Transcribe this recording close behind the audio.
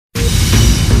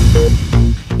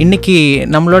இன்னைக்கு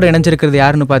நம்மளோட இணைஞ்சிருக்கிறது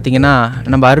யாருன்னு பார்த்தீங்கன்னா,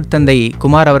 நம்ம அருட்தந்தை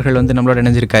குமார் அவர்கள் நம்மளோட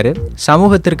இணைஞ்சிருக்காரு.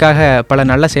 சமூகத்திற்காக பல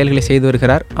நல்ல செயல்களை செய்து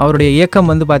வருகிறார். அவருடைய இயக்கம்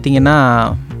பார்த்தீங்கன்னா,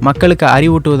 மக்களுக்கு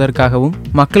அறிவூட்டுவதற்காகவும்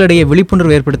மக்களிடையே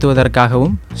விழிப்புணர்வு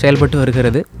ஏற்படுத்துவதற்காகவும் செயல்பட்டு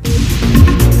வருகிறது.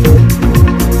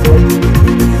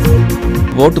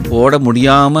 ஓட்டு போட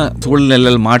முடியாமல்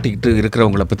சூழ்நிலையில் மாட்டிக்கிட்டு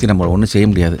இருக்கிறவங்கள பற்றி நம்ம ஒன்றும் செய்ய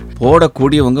முடியாது.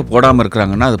 போடக்கூடியவங்க போடாமல்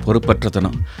இருக்கிறாங்கன்னா அது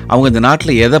பொறுப்பற்றத்தனம். அவங்க இந்த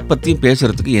நாட்டில் எதை பற்றியும்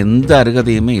பேசுகிறதுக்கு எந்த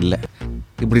அருகதையுமே இல்லை.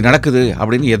 இப்படி நடக்குது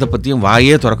அப்படின்னு எதை பற்றியும்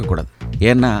வாயே திறக்கக்கூடாது.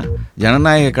 ஏன்னா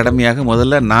ஜனநாயக கடமையாக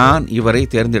முதல்ல நான் இவரை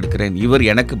தேர்ந்தெடுக்கிறேன், இவர்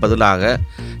எனக்கு பதிலாக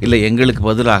இல்லை எங்களுக்கு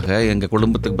பதிலாக, எங்கள்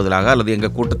குடும்பத்துக்கு பதிலாக அல்லது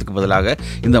எங்கள் கூட்டத்துக்கு பதிலாக,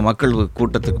 இந்த மக்கள்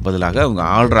கூட்டத்துக்கு பதிலாக அவங்க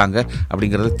ஆள்றாங்க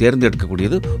அப்படிங்கிறத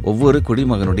தேர்ந்தெடுக்கக்கூடியது ஒவ்வொரு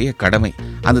குடிமகனுடைய கடமை.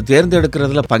 அந்த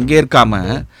தேர்ந்தெடுக்கிறதுல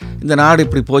பங்கேற்காமல் இந்த நாடு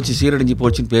இப்படி போச்சு சீரழிஞ்சு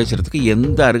போச்சுன்னு பேசுகிறதுக்கு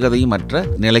எந்த அருகதையும் மற்ற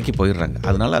நிலைக்கு போயிடுறாங்க.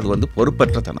 அதனால் அது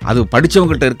பொறுப்பற்றத்தனம். அது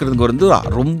படித்தவங்கள்ட்ட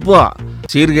இருக்கிறதுக்கு ரொம்ப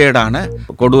சீர்கேடான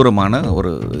கொடூரமான ஒரு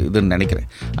இதுன்னு நினைக்கிறேன்.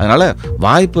 அதனால்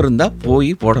வாய்ப்பு இருந்தால் போய்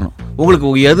போடணும். உங்களுக்கு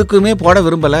எதுக்குமே போட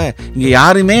விரும்பலை, இங்கே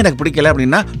யாருமே எனக்கு பிடிக்கல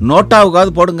அப்படின்னா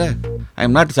நோட்டாவுக்காவது போடுங்க. ஐ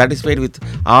am not satisfied with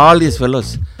all these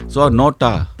fellows, so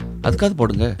NOTA அதுக்காவது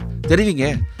போடுங்க. தெரிவிங்க.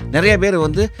 நிறைய பேர்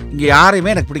இங்கே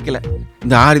யாரையுமே எனக்கு பிடிக்கல,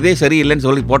 இந்த ஆறுதே சரியில்லைன்னு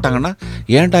சொல்லி போட்டாங்கன்னா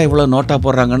ஏன்டா இவ்வளோ நோட்டா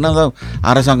போடுறாங்கன்னா தான்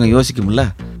அரசாங்கம் யோசிக்கும்ல,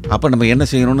 அப்போ நம்ம என்ன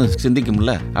செய்யணும்னு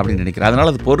சிந்திக்கும்ல அப்படின்னு நினைக்கிறேன்.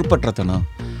 அதனால் அது பொறுப்பற்றத்தனம்.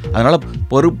 அதனால்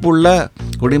பொறுப்புள்ள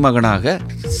குடிமகனாக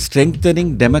ஸ்ட்ரெங்தனிங்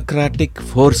டெமோக்ராட்டிக்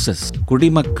ஃபோர்ஸஸ்,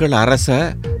 குடிமக்கள் அரசை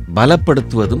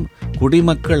பலப்படுத்துவதும்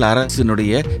குடிமக்கள்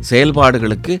அரசினுடைய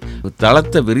செயல்பாடுகளுக்கு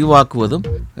தளத்தை விரிவாக்குவதும்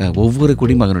ஒவ்வொரு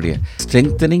குடிமகனுடைய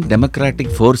strengthening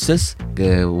democratic forces,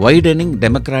 widening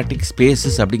democratic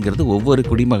spaces அப்படிங்கிறது ஒவ்வொரு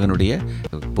குடிமகனுடைய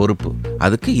பொறுப்பு.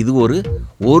 அதுக்கு இது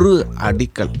ஒரு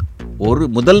அடிக்கல், ஒரு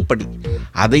முதல் படி.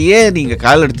 அதையே நீங்கள்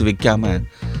கால் எடுத்து வைக்காமல்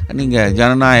நீங்கள்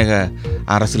ஜனநாயக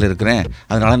அரசில் இருக்கிறேன்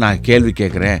அதனால் நான் கேள்வி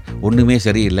கேட்குறேன் ஒன்றுமே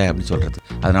சரியில்லை அப்படின்னு சொல்கிறது.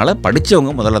 அதனால்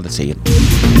படித்தவங்க முதல்ல அதை செய்யணும்.